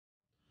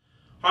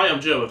Hi,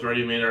 I'm Joe with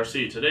Ready Made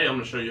RC. Today I'm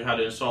going to show you how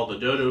to install the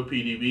Dodo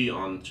PDB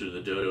onto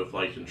the Dodo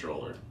flight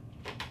controller.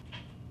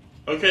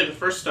 Okay, the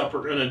first step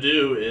we're going to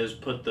do is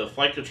put the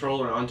flight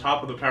controller on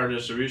top of the power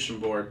distribution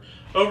board.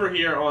 Over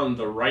here on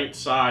the right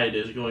side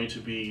is going to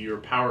be your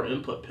power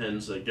input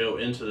pins that go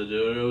into the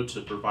Dodo to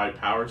provide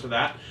power to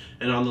that.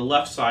 And on the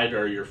left side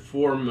are your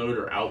 4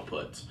 motor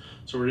outputs.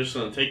 So we're just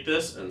going to take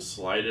this and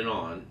slide it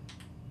on.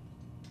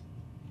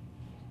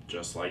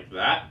 Just like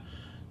that.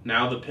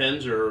 Now the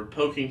pins are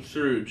poking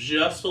through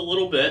just a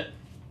little bit.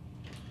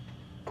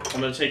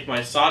 I'm going to take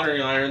my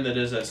soldering iron that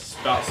is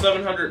at about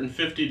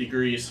 750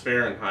 degrees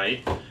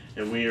Fahrenheit,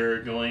 and we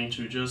are going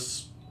to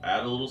just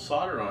add a little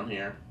solder on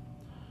here.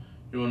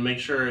 You want to make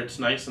sure it's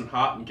nice and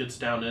hot and gets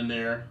down in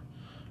there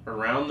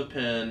around the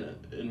pin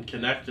and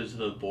connected to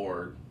the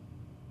board.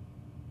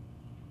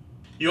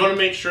 You want to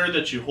make sure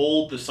that you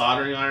hold the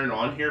soldering iron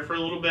on here for a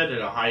little bit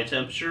at a high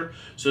temperature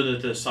so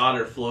that the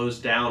solder flows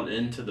down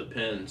into the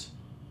pins.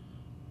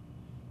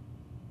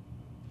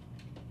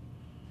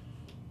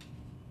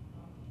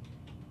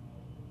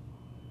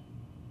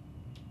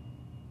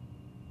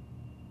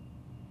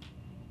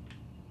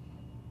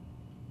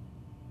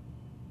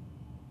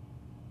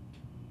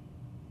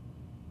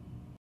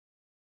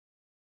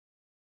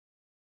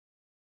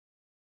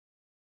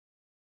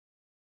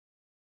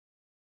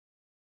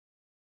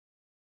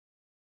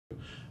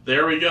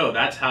 There we go.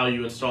 That's how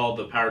you install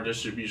the power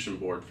distribution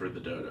board for the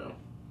Dodo.